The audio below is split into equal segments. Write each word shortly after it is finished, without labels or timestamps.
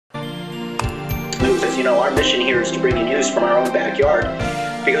news. As you know, our mission here is to bring you news from our own backyard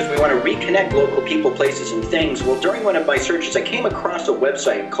because we want to reconnect local people, places, and things. Well, during one of my searches, I came across a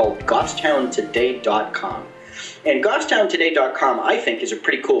website called goffstowntoday.com. And goffstowntoday.com, I think, is a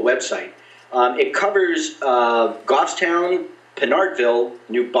pretty cool website. It covers Goffstown, Pinardville,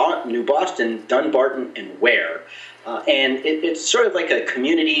 New Boston, Dunbarton, and Ware. And it's sort of like a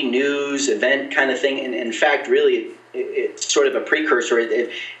community news event kind of thing. And in fact, really, it's sort of a precursor.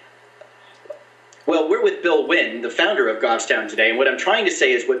 Well, we're with Bill Wynne, the founder of Goffstown Today, and what I'm trying to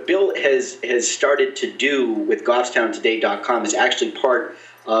say is what Bill has started to do with GoffstownToday.com is actually part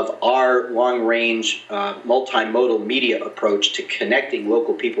of our long-range multimodal media approach to connecting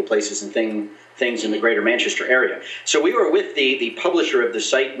local people, places, and things in the greater Manchester area. So we were with the publisher of the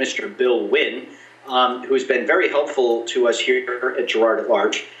site, Mr. Bill Wynne, who's been very helpful to us here at Girard at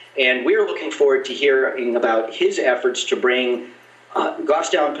Large, and we're looking forward to hearing about his efforts to bring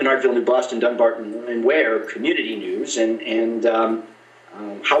Goffstown, Pinardville, New Boston, Dunbarton, and Ware community news, and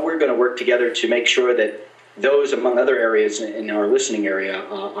how we're going to work together to make sure that those, among other areas in our listening area,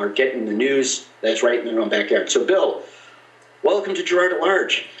 are getting the news that's right in their own backyard. So, Bill, welcome to Girard at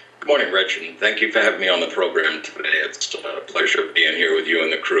Large. Good morning, Rich, and thank you for having me on the program today. It's a pleasure being here with you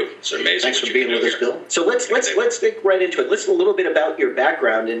and the crew. It's amazing. Thanks for being with us, Bill. So let's dig right into it. Let's a little bit about your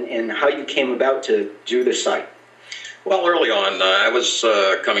background and how you came about to do this site. Well, early on, I was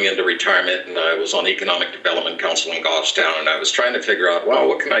coming into retirement, and I was on the Economic Development Council in Goffstown, and I was trying to figure out, well,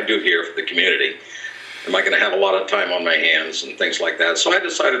 what can I do here for the community? Am I going to have a lot of time on my hands and things like that? So I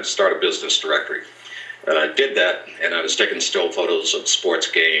decided to start a business directory. And I did that, and I was taking still photos of sports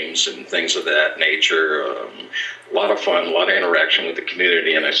games and things of that nature. A lot of fun, a lot of interaction with the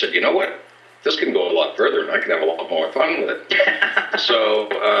community. And I said, you know what? This can go a lot further, and I can have a lot more fun with it. So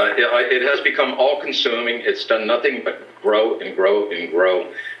it has become all-consuming. It's done nothing but grow and grow and grow.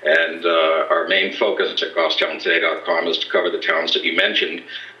 And our main focus at GoffstownToday.com is to cover the towns that you mentioned.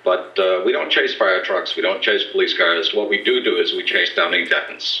 But we don't chase fire trucks. We don't chase police cars. What we do is we chase down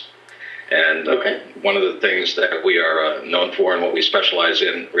events. And one of the things that we are known for and what we specialize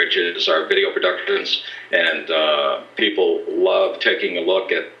in, Rich, is our video productions. And people love taking a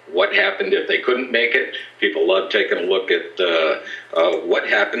look at what happened if they couldn't make it. People love taking a look at what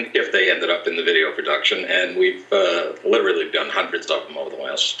happened if they ended up in the video production. And we've literally done hundreds of them over the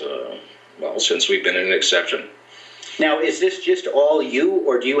last, since we've been in exception. Now, is this just all you,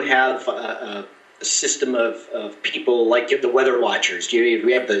 or do you have a system of people like the weather watchers? Do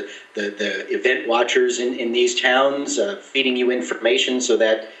we have the event watchers in these towns feeding you information so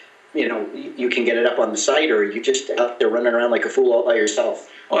that you can get it up on the site, or are you just out there running around like a fool all by yourself?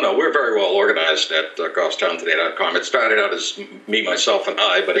 Oh, no, we're very well organized at GoffstownToday.com. It started out as me, myself, and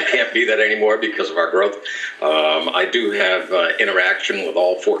I, but it can't be that anymore because of our growth. I do have interaction with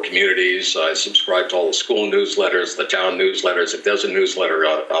all 4 communities. I subscribe to all the school newsletters, the town newsletters. If there's a newsletter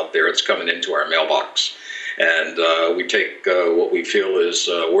out there, it's coming into our mailbox. And we take what we feel is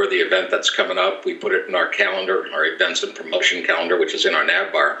a worthy event that's coming up. We put it in our calendar, our events and promotion calendar, which is in our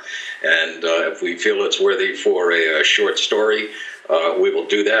nav bar. And if we feel it's worthy for a short story, we will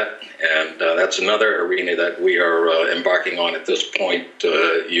do that. And that's another arena that we are embarking on at this point,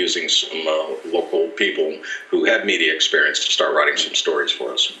 using some local people who have media experience to start writing some stories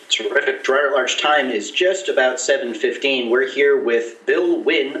for us. Terrific. Girard at Large time is just about 7:15. We're here with Bill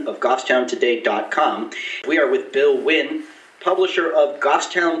Wynne of GoffstownToday.com. We are with Bill Wynne, publisher of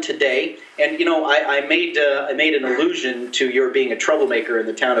Goffstown Today. And, I made an allusion to your being a troublemaker in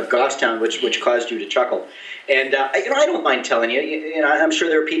the town of Goffstown, which caused you to chuckle. And, I don't mind telling you, I'm sure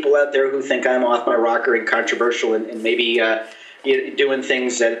there are people out there who think I'm off my rocker and controversial and maybe doing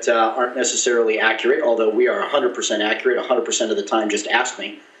things that aren't necessarily accurate, although we are 100% accurate 100% of the time. Just ask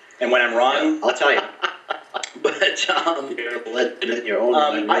me. And when I'm wrong, I'll tell you. But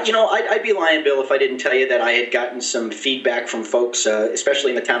I'd be lying, Bill, if I didn't tell you that I had gotten some feedback from folks,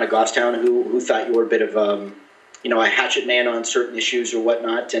 especially in the town of Goffstown, who thought you were a bit of a hatchet man on certain issues or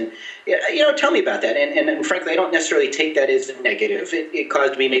whatnot. And tell me about that. And frankly, I don't necessarily take that as a negative. It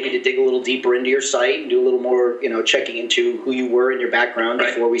caused me maybe to dig a little deeper into your site and do a little more checking into who you were and your background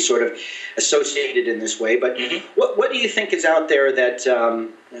before we sort of associated in this way. But what do you think is out there that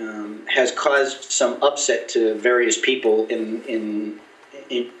has caused some upset to various people in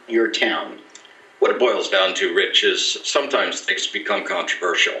your town? What it boils down to, Rich, is sometimes things become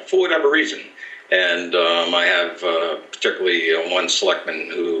controversial for whatever reason. And I have particularly one selectman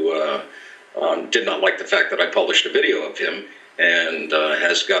who did not like the fact that I published a video of him and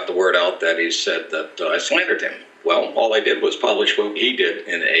has got the word out that he said that I slandered him. Well, all I did was publish what he did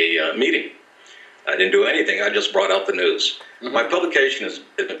in a meeting. I didn't do anything. I just brought out the news. My publication has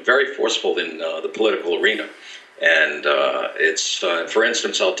been very forceful in the political arena. And it's, for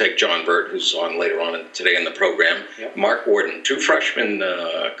instance, I'll take John Burt, who's on later on today in the program, Mark Warden, two freshmen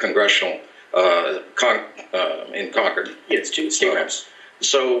congressional in Concord. Yeah, it's two state reps.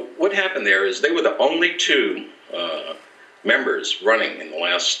 So what happened there is they were the only two members running in the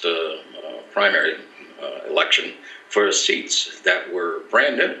last primary election for seats that were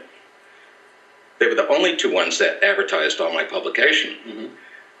brand new. They were the only two ones that advertised on my publication.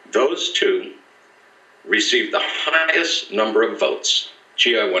 Those two received the highest number of votes.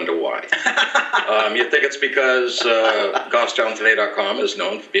 Gee, I wonder why. You think it's because GoffstownToday.com is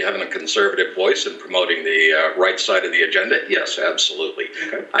known for having a conservative voice and promoting the right side of the agenda? Yes, absolutely.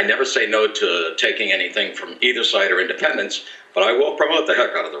 Okay. I never say no to taking anything from either side or independents, but I will promote the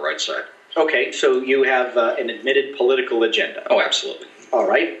heck out of the right side. Okay, so you have an admitted political agenda. Oh, absolutely. All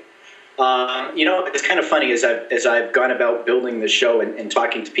right. You know, it's kind of funny as I've gone about building the show and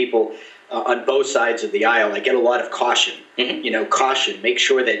talking to people on both sides of the aisle, I get a lot of caution. You know, caution. Make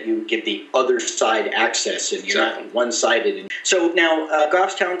sure that you give the other side access and you're not one-sided. So now,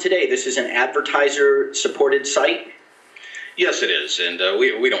 Goffstown Today, this is an advertiser-supported site? Yes, it is. And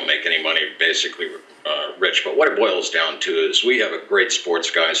we don't make any money, basically, Rich. But what it boils down to is we have a great sports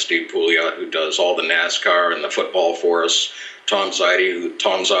guy, Steve Pouliot, who does all the NASCAR and the football for us. Tom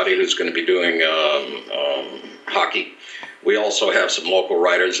Zotti, who's going to be doing hockey. We also have some local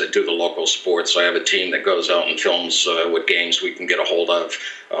writers that do the local sports. I have a team that goes out and films what games we can get a hold of.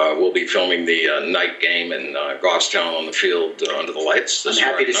 We'll be filming the night game in Goffstown on the field under the lights. I'm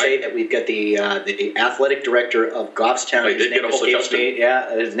happy to say that we've got the athletic director of Goffstown. His name escapes me.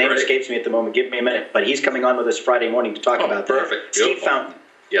 Yeah, his name escapes me at the moment. Give me a minute. But he's coming on with us Friday morning to talk about that. Perfect. Steve Fountain.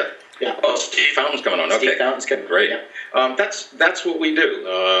 Yeah. Oh, Steve Fountain's coming on. Okay. Steve Fountain's coming. Great. Yeah. That's what we do.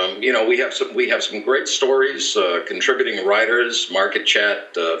 You know, we have some great stories, contributing writers, market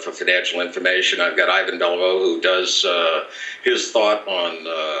chat for financial information. I've got Ivan Beliveau, who does his thought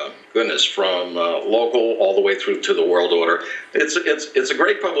on from local all the way through to the world order. It's a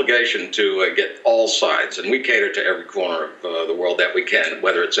great publication to get all sides, and we cater to every corner of the world that we can,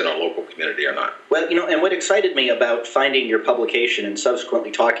 whether it's in our local community or not. Well, you know, and what excited me about finding your publication and subsequently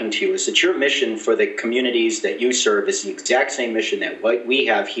talking to you is that your mission for the communities that you serve is the exact same mission that we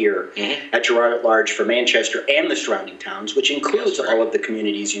have here at Girard at Large for Manchester and the surrounding towns, which includes all of the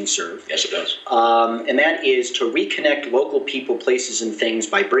communities you serve. Yes, it does. And that is to reconnect local people, places, and things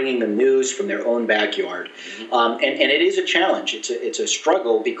by bringing them news from their own backyard. And it is a challenge. It's a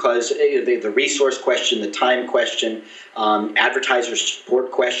struggle because the resource question, the time question, advertiser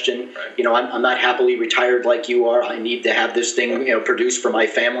support question. Right. You know, I'm not happily retired like you are. I need to have this thing, you know, produced for my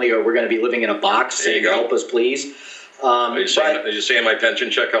family, or we're going to be living in a box saying, "Help us, please." Are you saying my pension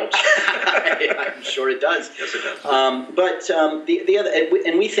check helps? I'm sure it does. Yes, it does. But the other,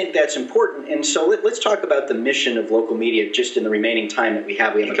 and we think that's important. And so let's talk about the mission of local media just in the remaining time that we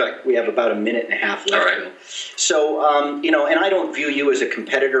have. We have about a minute and a half left. All right. So, you know, and I don't view you as a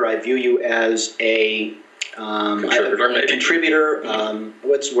competitor. I view you as a contributor.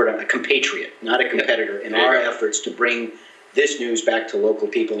 What's the word? A compatriot, not a competitor, in our efforts to bring this news back to local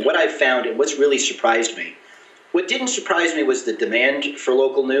people. And what I've found, and what's really surprised me, what didn't surprise me was the demand for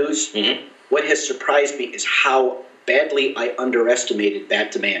local news. What has surprised me is how badly I underestimated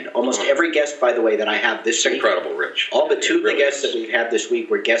that demand. Almost every guest, by the way, that I have this week. It's incredible, Rich. All but two of the guests that we've had this week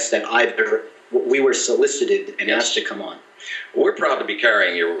were guests that either we were solicited and asked to come on. We're proud to be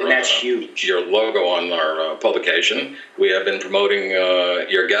carrying your and that's huge. Your logo on our publication. We have been promoting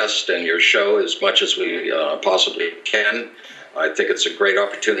your guest and your show as much as we possibly can. I think it's a great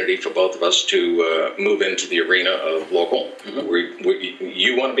opportunity for both of us to move into the arena of local.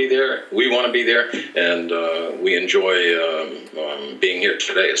 You want to be there, we want to be there, and we enjoy being here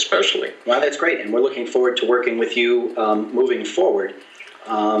today especially. Well, that's great, and we're looking forward to working with you moving forward.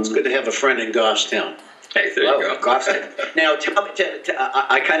 It's good to have a friend in Goffstown. Hey, there you go. Goffstown. Now, tell me,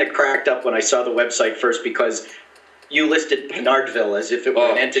 I kind of cracked up when I saw the website first because you listed Pinardville as if it were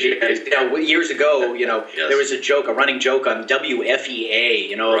an entity. You know, years ago, you know, there was a running joke on WFEA,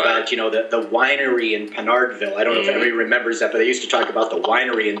 you know, about, you know, the winery in Pinardville. I don't know if anybody remembers that, but they used to talk about the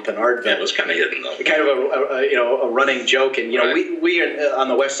winery in Pinardville. Yeah, it was kind of hidden, though. Kind of a running joke. And, you know, we on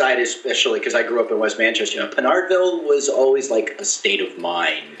the west side especially, because I grew up in West Manchester, you know, Pinardville was always like a state of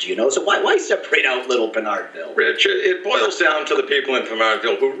mind, you know. So why separate out little Pinardville? Rich, it boils down to the people in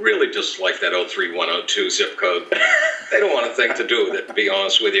Pinardville who really dislike that 03102 zip code. They don't want a thing to do with it, to be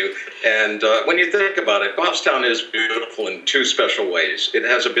honest with you. And when you think about it, Goffstown is beautiful in two special ways. It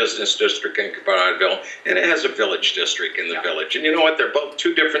has a business district in Pinardville, and it has a village district in the village. And you know what? They're both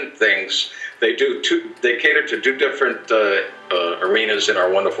two different things They cater to two different arenas in our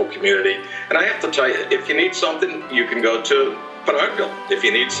wonderful community. And I have to tell you, if you need something, you can go to Bernardville. If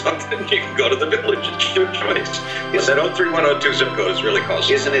you need something, you can go to the village. It's your choice. But that 03102 zip code is really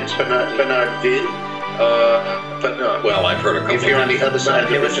costly. Isn't it Bernardville? Well, I've heard a couple. If you're on the other side of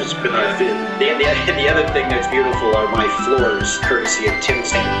the river, it's Bernardville. The other thing that's beautiful are my floors, courtesy of Tim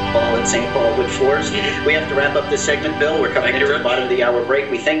St. Paul and St. Paul Wood Floors. We have to wrap up this segment, Bill. We're coming into the bottom of the hour break.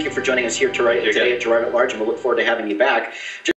 We thank you for joining us here today at Girard at Large, and we'll look forward to having you back.